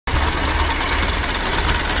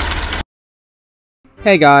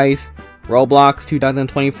Hey guys, Roblox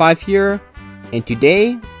 2025 here, and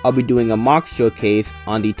today I'll be doing a mock showcase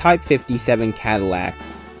on the Type 57 Cadillac.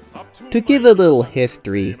 To give a little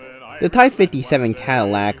history, the Type 57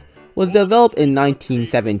 Cadillac was developed in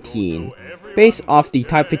 1917, based off the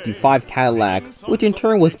Type 55 Cadillac, which in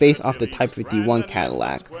turn was based off the Type 51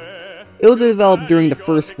 Cadillac. It was developed during the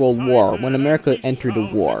First World War when America entered the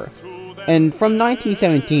war, and from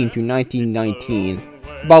 1917 to 1919,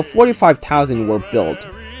 about 45,000 were built,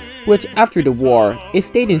 which after the war, it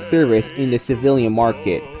stayed in service in the civilian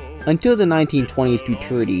market until the 1920s to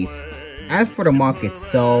 30s. As for the mock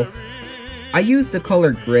itself, I used the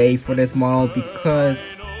color gray for this model because,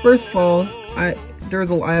 first of all, I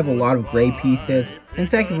have a lot of gray pieces, and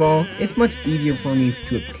second of all, it's much easier for me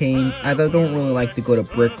to obtain as I don't really like to go to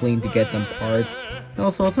Bricklink to get some parts. And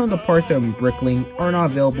also, some of the parts that are in Bricklink are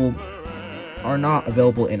not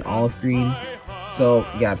available in all streams. So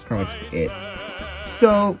yeah, that's pretty much it.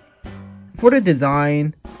 So for the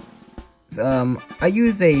design, I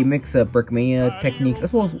use a mix of Brickmania techniques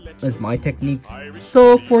as well as my techniques.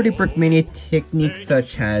 So for the Brickmania techniques,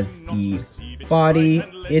 such as the body,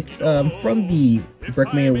 it's from the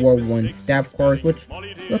Brickmania World 1 staff cars, which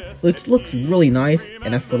looks really nice.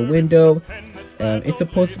 And as for the window, it's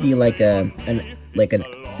supposed to be it's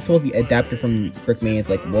supposed to be adapted from Brickmania's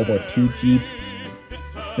like World War II Jeeps.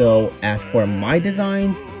 So as for my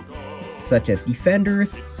designs, such as defenders,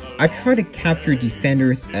 I try to capture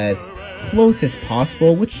defenders as close as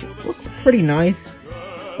possible, which looks pretty nice.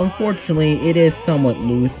 Unfortunately, it is somewhat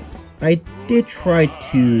loose. I did try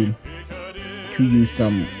to use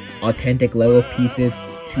some authentic Lego pieces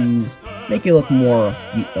to make it look more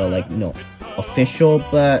official,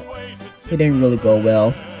 but it didn't really go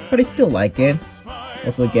well. But I still like it.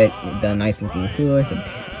 Also get the nice looking hood, some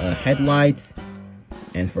headlights.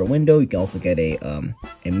 And for a window, you can also get a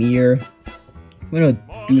mirror. Window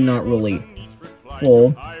do not really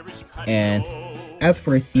full. And as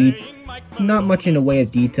for seats, not much in the way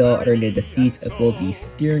of detail other than the seats as well as the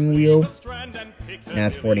steering wheel. And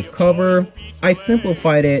as for the cover, I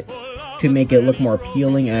simplified it to make it look more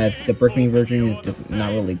appealing, as the Brickmania version is just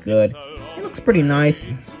not really good. It looks pretty nice,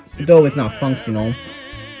 though it's not functional.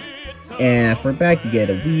 And as for back, you get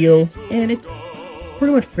a wheel, and it's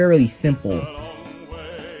pretty much fairly simple.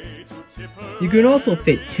 You can also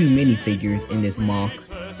fit 2 minifigures in this mock,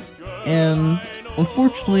 and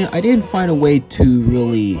unfortunately I didn't find a way to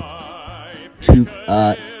really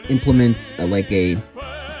implement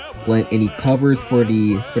any covers for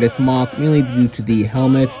this mock, mainly due to the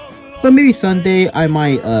helmets. But maybe someday I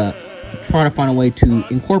might try to find a way to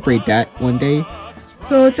incorporate that one day.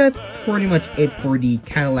 So that's pretty much it for the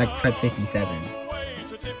Cadillac Type 57.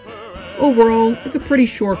 Overall, it's a pretty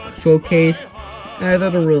short showcase, as I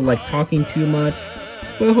don't really like talking too much,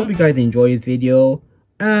 but I hope you guys enjoy this video.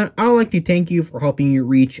 And I would like to thank you for helping me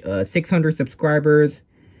reach 600 subscribers,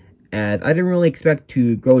 as I didn't really expect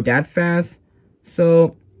to grow that fast.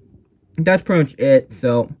 So that's pretty much it.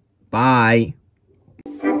 So bye.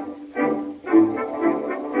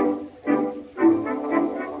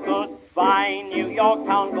 Goodbye, New York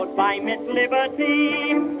town. Goodbye, Miss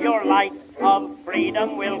Liberty. Your light of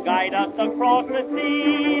freedom will guide us across the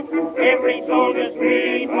sea. Every soldier's